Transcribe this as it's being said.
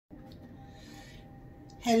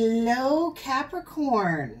Hello,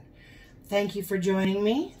 Capricorn. Thank you for joining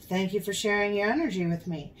me. Thank you for sharing your energy with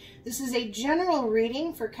me. This is a general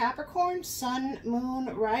reading for Capricorn, Sun,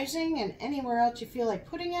 Moon, Rising, and anywhere else you feel like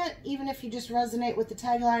putting it, even if you just resonate with the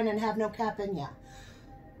tagline and have no cap in ya.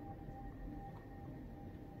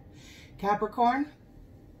 Capricorn,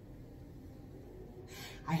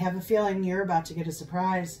 I have a feeling you're about to get a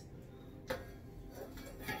surprise.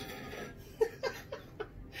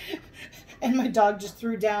 And my dog just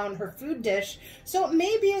threw down her food dish, so it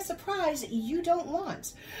may be a surprise you don't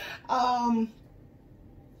want.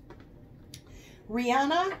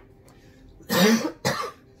 Rihanna,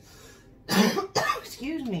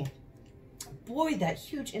 excuse me. Boy, that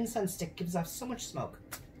huge incense stick gives off so much smoke.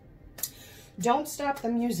 Don't stop the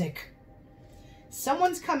music.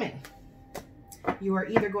 Someone's coming. You are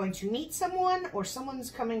either going to meet someone or someone's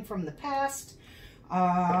coming from the past.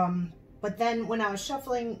 But then when I was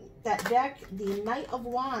shuffling that deck, the Knight of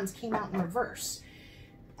Wands came out in reverse.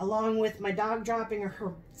 Along with my dog dropping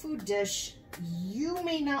her food dish, you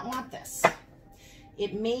may not want this.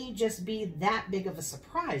 It may just be that big of a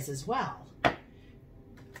surprise as well.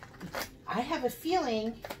 I have a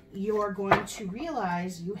feeling you're going to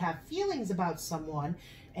realize you have feelings about someone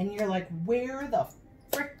and you're like, where the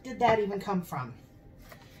frick did that even come from?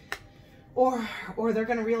 Or they're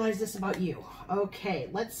going to realize this about you. Okay,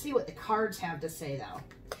 let's see what the cards have to say, though.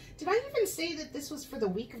 Did I even say that this was for the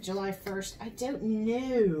week of July 1st? I don't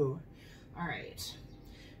know. All right.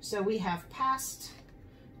 So we have past,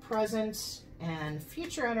 present, and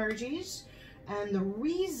future energies. And the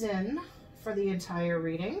reason for the entire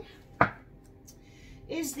reading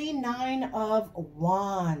is the Nine of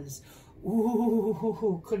Wands.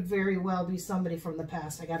 Ooh, could very well be somebody from the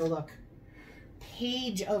past. I got to look.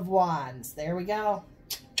 Page of Wands. There we go.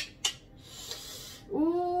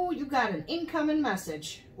 Ooh, you got an incoming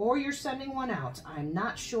message. Or you're sending one out. I'm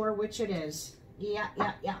not sure which it is. Yeah.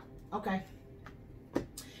 Okay.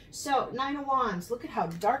 So, Nine of Wands. Look at how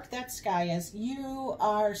dark that sky is. You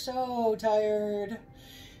are so tired.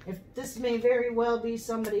 If this may very well be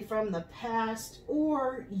somebody from the past,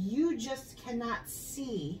 or you just cannot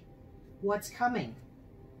see what's coming.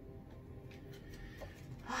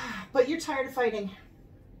 But you're tired of fighting.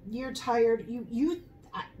 You're tired.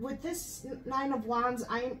 With this Nine of Wands,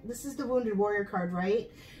 this is the Wounded Warrior card, right?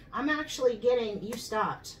 I'm actually getting, you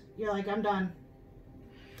stopped. You're like, I'm done.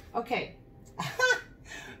 Okay.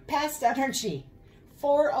 Past energy.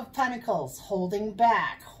 Four of Pentacles. Holding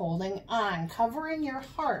back. Holding on. Covering your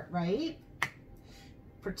heart, right?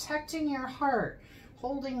 Protecting your heart.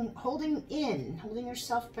 Holding in. Holding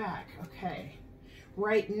yourself back. Okay.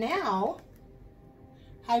 Right now,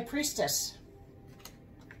 High Priestess.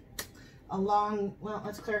 Well,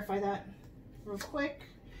 let's clarify that real quick.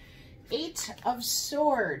 Eight of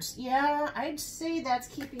Swords. Yeah, I'd say that's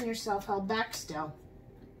keeping yourself held back still.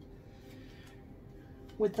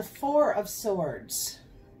 With the Four of Swords.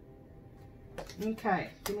 Okay,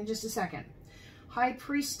 give me just a second. High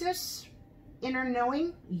Priestess, inner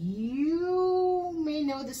knowing. You may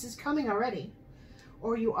know this is coming already,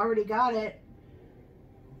 or you already got it.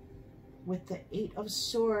 With the Eight of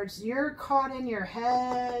Swords, you're caught in your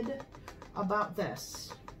head about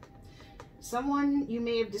this. Someone, you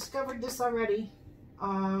may have discovered this already.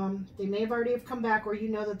 They may have already come back, or you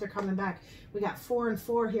know that they're coming back. We got 4 and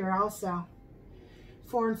 4 here also.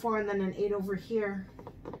 4 and 4, and then an 8 over here.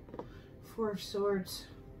 4 of Swords.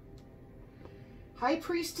 High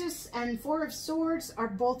Priestess and 4 of Swords are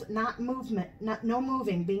both no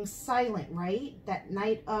moving, being silent, right? That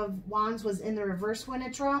Knight of Wands was in the reverse when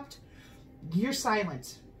it dropped. You're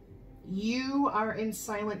silent. You are in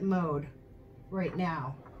silent mode right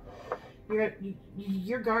now.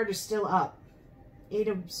 Your guard is still up. 8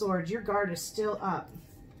 of Swords, your guard is still up.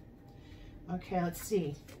 Okay, let's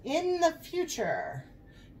see. In the future,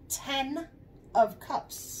 10 of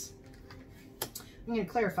Cups. I'm going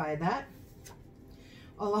to clarify that.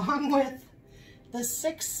 Along with the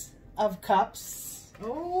 6 of Cups.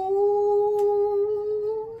 Oh,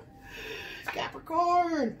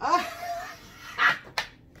 Capricorn.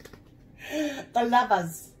 The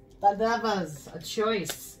lovers, a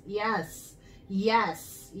choice. Yes,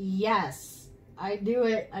 yes, yes. I do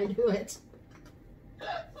it.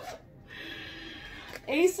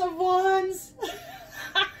 Ace of Wands.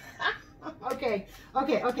 Okay.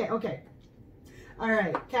 All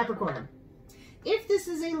right, Capricorn. If this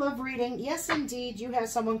is a love reading, yes, indeed, you have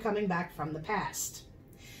someone coming back from the past.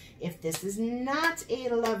 If this is not a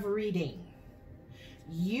love reading,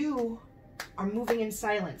 you are moving in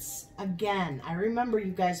silence. Again, I remember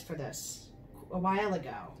you guys for this a while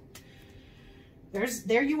ago.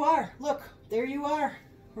 There you are. Look, there you are.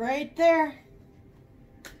 Right there.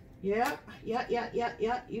 Yeah.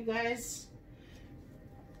 You guys.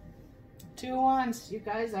 2 of Wands. You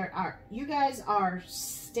guys are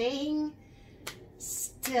staying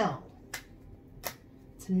still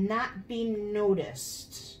to not be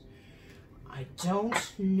noticed. I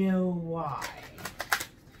don't know why.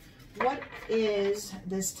 What is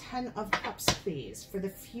this 10 of Cups, please, for the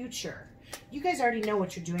future? You guys already know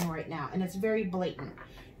what you're doing right now, and it's very blatant.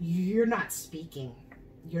 You're not speaking.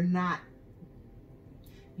 You're not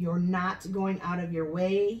going out of your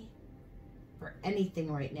way for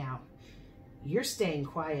anything right now. You're staying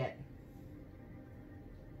quiet.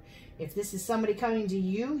 If this is somebody coming to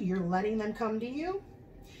you, you're letting them come to you.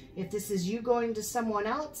 If this is you going to someone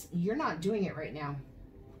else, you're not doing it right now.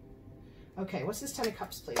 Okay, what's this 10 of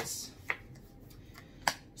Cups, please?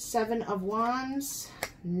 7 of Wands,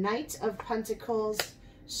 Knight of Pentacles,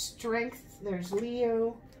 Strength, there's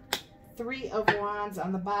Leo, 3 of Wands.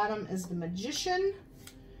 On the bottom is the Magician,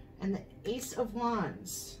 and the Ace of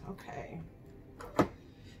Wands. Okay.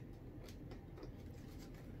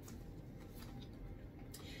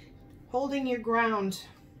 Holding your ground,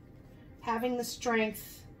 having the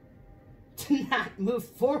strength to not move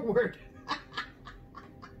forward.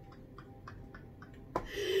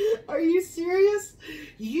 Are you serious?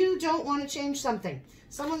 You don't want to change something.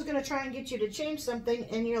 Someone's going to try and get you to change something,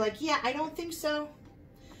 and you're like, yeah, I don't think so.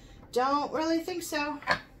 Don't really think so.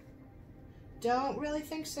 Don't really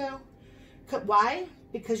think so. Why?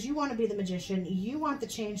 Because you want to be the magician. You want the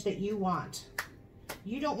change that you want.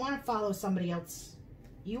 You don't want to follow somebody else.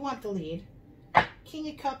 You want the lead. King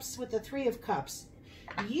of Cups with the 3 of Cups.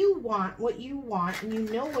 You want what you want, and you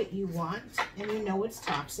know what you want, and you know it's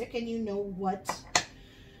toxic, and you know what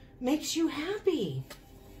makes you happy.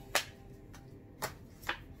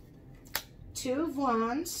 2 of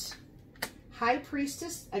Wands. High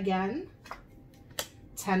Priestess again.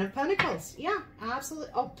 10 of Pentacles. Yeah,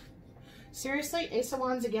 absolutely. Oh, seriously? Ace of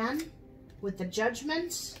Wands again. With the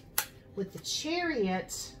Judgment. With the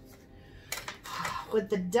Chariot. With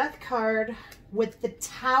the Death card. With the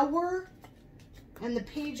Tower. And the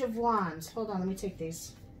Page of Wands. Hold on, let me take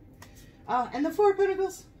these. And the 4 of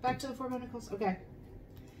Pentacles. Back to the 4 of Pentacles. Okay.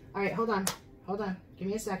 All right, hold on. Hold on. Give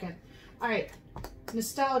me a second. All right.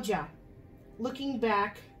 Nostalgia. Looking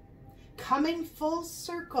back. Coming full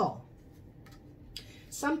circle.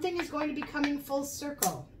 Something is going to be coming full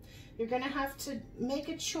circle. You're going to have to make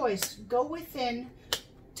a choice. Go within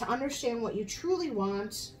to understand what you truly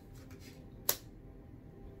want.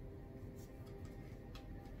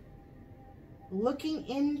 Looking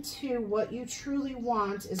into what you truly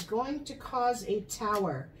want is going to cause a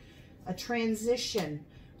tower, a transition,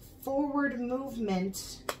 forward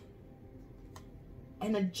movement,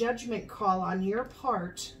 and a judgment call on your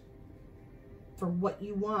part for what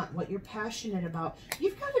you want, what you're passionate about.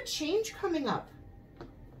 You've got a change coming up,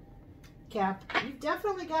 Cap. You've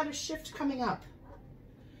definitely got a shift coming up.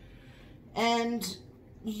 And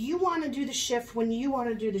you want to do the shift when you want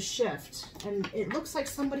to do the shift. And it looks like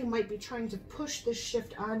somebody might be trying to push this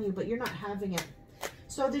shift on you, but you're not having it.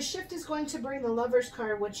 So the shift is going to bring the Lover's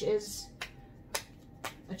card, which is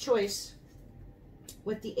a choice.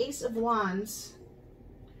 With the Ace of Wands,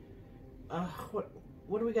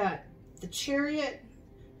 what do we got? The Chariot,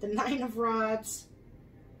 the 9 of Rods,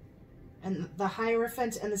 and the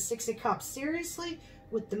Hierophant, and the 6 of Cups. Seriously?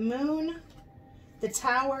 With the Moon, the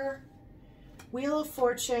Tower, Wheel of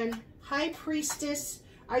Fortune, High Priestess.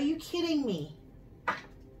 Are you kidding me?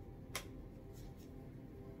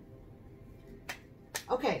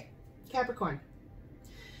 Okay, Capricorn.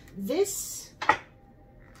 This,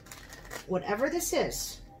 whatever this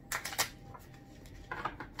is,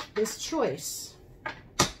 this choice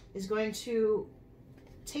is going to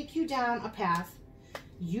take you down a path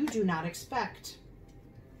you do not expect.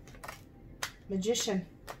 Magician.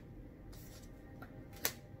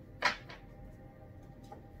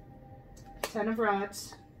 Ten of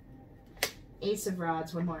Rods. Ace of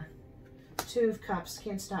Rods, one more. 2 of Cups,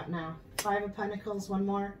 can't stop now. 5 of Pentacles, one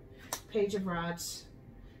more. Page of Rods.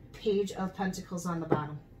 Page of Pentacles on the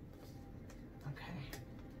bottom.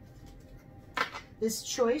 Okay. This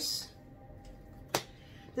choice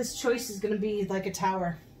is going to be like a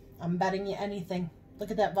tower. I'm betting you anything.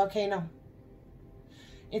 Look at that volcano.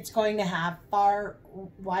 It's going to have far,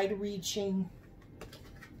 wide-reaching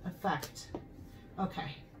effect.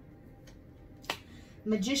 Okay.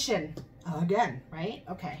 Magician. Again, right?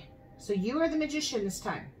 Okay. So you are the magician this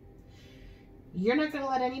time. You're not going to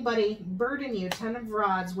let anybody burden you, 10 of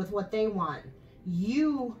Rods, with what they want.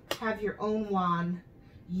 You have your own wand.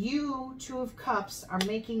 You, 2 of Cups, are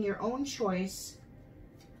making your own choice.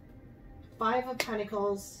 5 of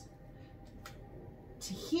Pentacles.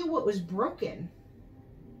 To heal what was broken.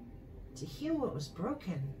 to heal what was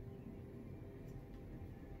broken.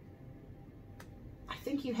 I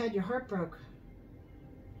think you had your heart broke.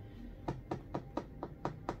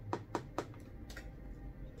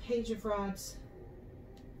 Page of Rods.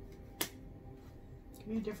 Give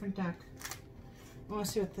me a different deck. I want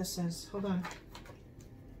to see what this is. Hold on.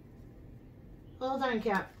 Hold on,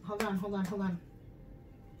 Cap. Hold on, hold on, hold on.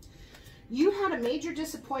 You had a major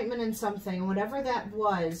disappointment in something, whatever that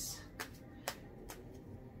was.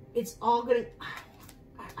 It's all going to...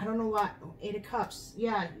 I don't know what. 8 of Cups.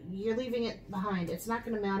 Yeah, you're leaving it behind. It's not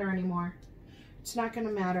going to matter anymore. It's not going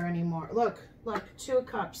to matter anymore. Look, look. 2 of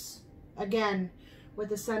Cups. Again, with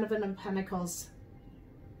the 7 of Pentacles.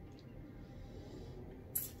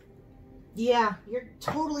 Yeah, you're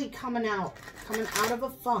totally coming out of a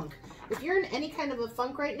funk. If you're in any kind of a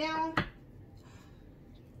funk right now,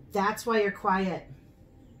 that's why you're quiet.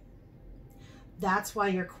 That's why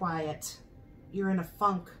you're quiet. You're in a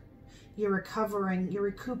funk. You're recovering. You're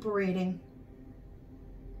recuperating.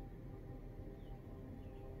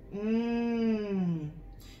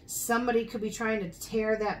 Somebody could be trying to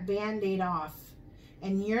tear that Band-Aid off,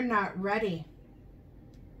 and you're not ready,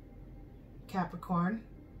 Capricorn.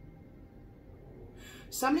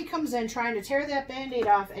 Somebody comes in trying to tear that Band-Aid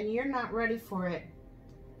off, and you're not ready for it.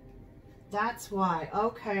 That's why.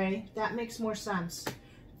 Okay, that makes more sense.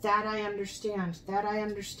 That I understand. That I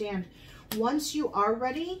understand. Once you are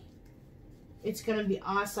ready, it's going to be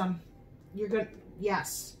awesome. You're going to,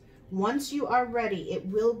 yes. Once you are ready, it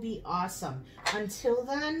will be awesome. Until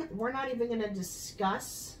then, we're not even going to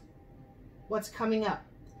discuss what's coming up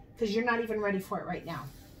because you're not even ready for it right now.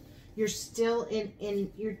 You're still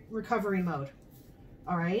in your recovery mode.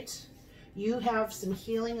 All right? You have some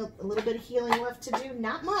healing, a little bit of healing left to do.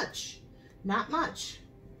 Not much. Not much.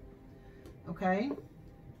 Okay?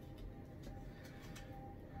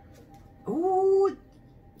 Ooh,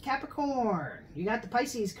 Capricorn. You got the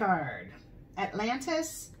Pisces card.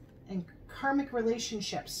 Atlantis and karmic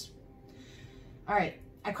relationships. All right.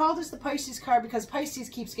 I call this the Pisces card because Pisces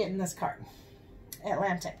keeps getting this card.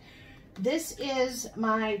 Atlantic. This is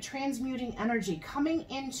my transmuting energy coming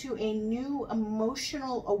into a new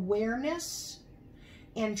emotional awareness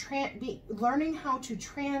and learning how to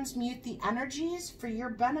transmute the energies for your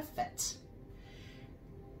benefit.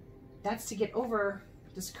 That's to get over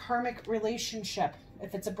this karmic relationship.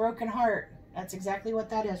 If it's a broken heart, that's exactly what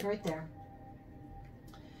that is right there.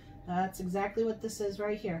 That's exactly what this is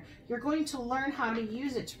right here. You're going to learn how to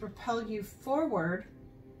use it to propel you forward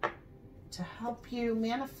to help you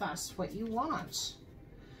manifest what you want.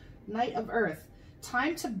 Knight of Earth.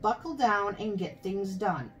 Time to buckle down and get things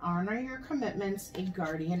done. Honor your commitments, a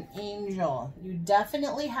guardian angel. You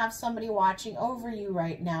definitely have somebody watching over you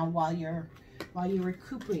right now while you're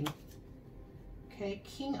recouping. Okay,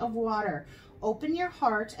 King of Water. Open your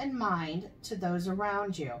heart and mind to those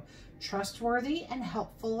around you. Trustworthy and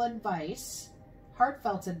helpful advice.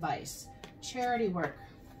 Heartfelt advice. Charity work.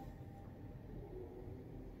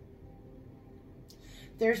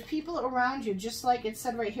 There's people around you, just like it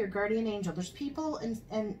said right here, guardian angel. There's people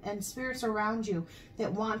and spirits around you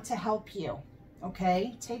that want to help you,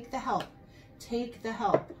 okay? Take the help. Take the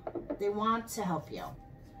help. They want to help you.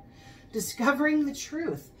 Discovering the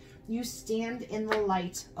truth. You stand in the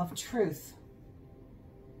light of truth.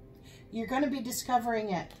 You're going to be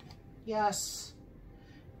discovering it. Yes.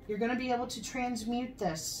 You're going to be able to transmute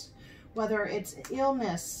this, whether it's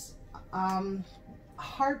illness,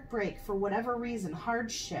 heartbreak for whatever reason,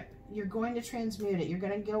 hardship. You're going to transmute it. You're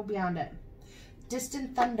going to go beyond it.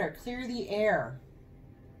 Distant thunder, clear the air.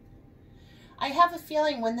 I have a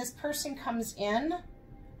feeling when this person comes in,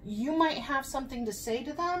 you might have something to say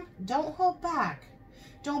to them. Don't hold back.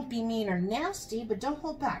 Don't be mean or nasty, but don't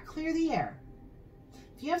hold back. Clear the air.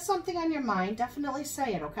 If you have something on your mind, definitely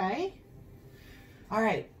say it, okay? All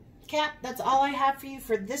right. Cap, that's all I have for you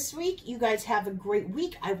for this week. You guys have a great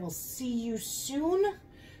week. I will see you soon.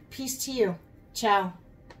 Peace to you. Ciao.